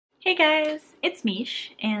Hey guys, it's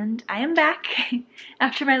Mish, and I am back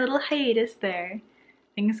after my little hiatus there.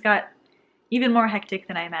 Things got even more hectic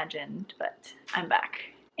than I imagined, but I'm back.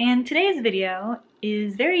 And today's video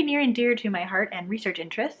is very near and dear to my heart and research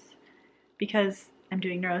interests because I'm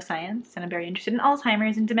doing neuroscience and I'm very interested in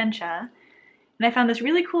Alzheimer's and dementia. And I found this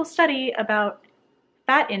really cool study about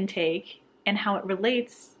fat intake and how it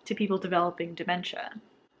relates to people developing dementia.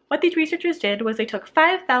 What these researchers did was they took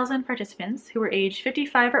 5,000 participants who were aged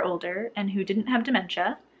 55 or older and who didn't have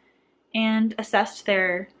dementia and assessed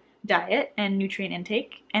their diet and nutrient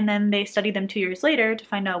intake, and then they studied them 2 years later to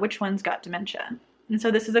find out which ones got dementia. And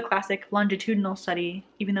so this is a classic longitudinal study.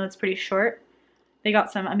 Even though it's pretty short, they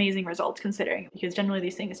got some amazing results considering, because generally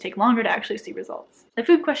these things take longer to actually see results. The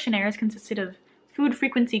food questionnaires consisted of food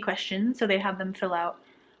frequency questions, so they have them fill out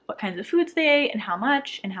what kinds of foods they ate and how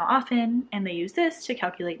much and how often, and they use this to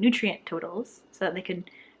calculate nutrient totals so that they could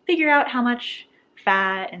figure out how much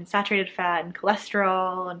fat and saturated fat and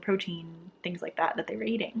cholesterol and protein, things like that they were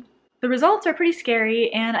eating. The results are pretty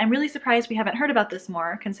scary, and I'm really surprised we haven't heard about this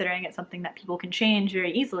more, considering it's something that people can change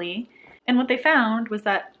very easily. And what they found was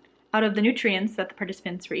that out of the nutrients that the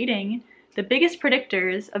participants were eating, the biggest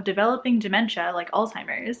predictors of developing dementia, like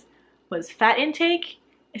Alzheimer's, was fat intake,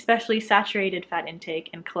 especially saturated fat intake,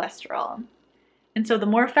 and cholesterol. And so the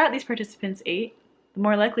more fat these participants ate, the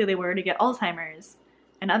more likely they were to get Alzheimer's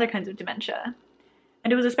and other kinds of dementia.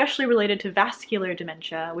 And it was especially related to vascular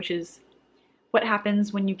dementia, which is what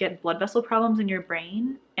happens when you get blood vessel problems in your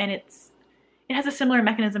brain, and it has a similar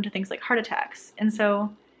mechanism to things like heart attacks. And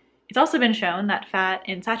so it's also been shown that fat,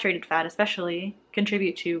 and saturated fat especially,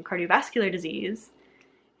 contribute to cardiovascular disease,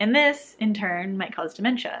 and this, in turn, might cause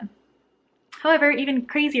dementia. However, even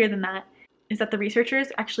crazier than that is that the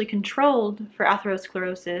researchers actually controlled for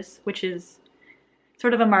atherosclerosis, which is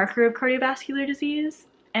sort of a marker of cardiovascular disease,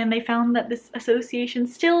 and they found that this association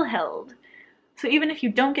still held. So even if you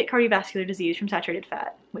don't get cardiovascular disease from saturated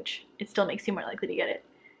fat, which it still makes you more likely to get it,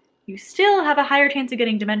 you still have a higher chance of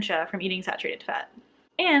getting dementia from eating saturated fat.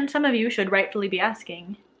 And some of you should rightfully be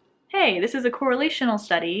asking, hey, this is a correlational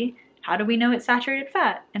study, how do we know it's saturated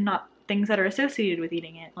fat and not things that are associated with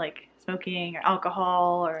eating it, like smoking or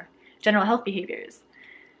alcohol or general health behaviors?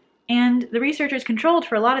 And the researchers controlled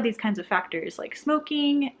for a lot of these kinds of factors like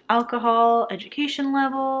smoking, alcohol, education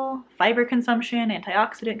level, fiber consumption,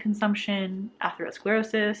 antioxidant consumption,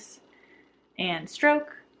 atherosclerosis, and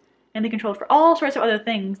stroke. And they controlled for all sorts of other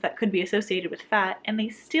things that could be associated with fat, and they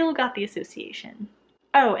still got the association.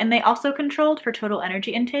 Oh, and they also controlled for total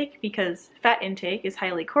energy intake because fat intake is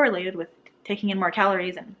highly correlated with taking in more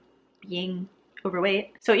calories and being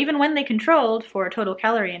overweight. So even when they controlled for total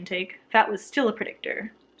calorie intake, fat was still a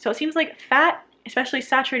predictor. So it seems like fat, especially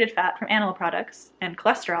saturated fat from animal products, and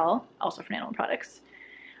cholesterol, also from animal products,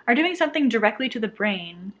 are doing something directly to the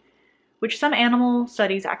brain, which some animal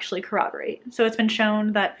studies actually corroborate. So it's been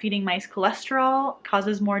shown that feeding mice cholesterol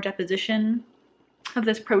causes more deposition of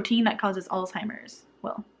this protein that causes Alzheimer's.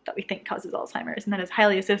 Well, that we think causes Alzheimer's, and that is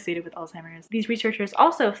highly associated with Alzheimer's. These researchers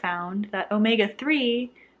also found that omega-3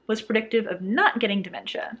 was predictive of not getting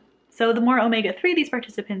dementia. So the more omega-3 these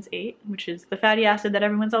participants ate, which is the fatty acid that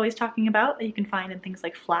everyone's always talking about, that you can find in things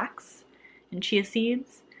like flax and chia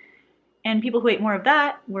seeds, and people who ate more of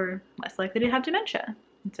that were less likely to have dementia.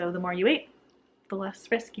 And so the more you ate, the less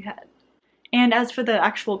risk you had. And as for the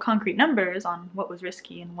actual concrete numbers on what was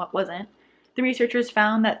risky and what wasn't, the researchers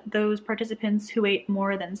found that those participants who ate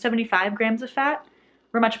more than 75 grams of fat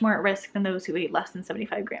were much more at risk than those who ate less than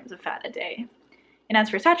 75 grams of fat a day. And as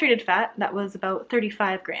for saturated fat, that was about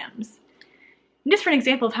 35 grams. And just for an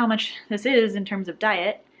example of how much this is in terms of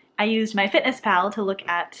diet, I used MyFitnessPal to look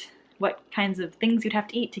at what kinds of things you'd have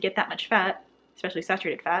to eat to get that much fat, especially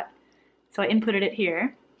saturated fat. So I inputted it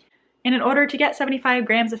here. And in order to get 75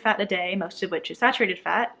 grams of fat a day, most of which is saturated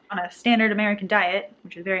fat, on a standard American diet,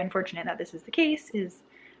 which is very unfortunate that this is the case, is,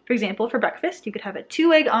 for example, for breakfast, you could have a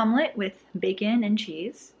 2-egg omelet with bacon and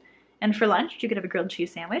cheese. And for lunch, you could have a grilled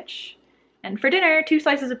cheese sandwich. And for dinner, 2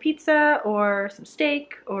 slices of pizza, or some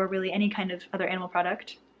steak, or really any kind of other animal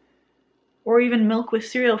product. Or even milk with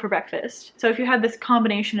cereal for breakfast. So if you had this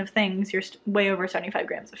combination of things, you're way over 75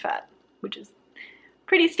 grams of fat, which is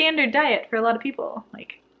pretty standard diet for a lot of people.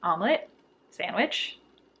 Like omelet, sandwich,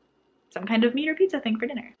 some kind of meat or pizza thing for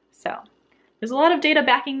dinner. So there's a lot of data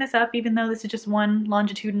backing this up, even though this is just one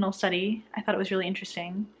longitudinal study. I thought it was really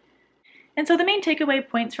interesting. And so the main takeaway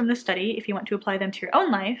points from this study, if you want to apply them to your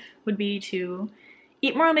own life, would be to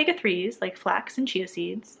eat more omega-3s like flax and chia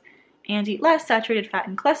seeds, and eat less saturated fat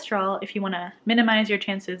and cholesterol if you want to minimize your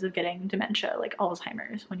chances of getting dementia like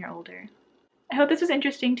Alzheimer's when you're older. I hope this was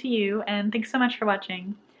interesting to you, and thanks so much for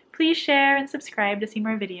watching. Please share and subscribe to see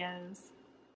more videos.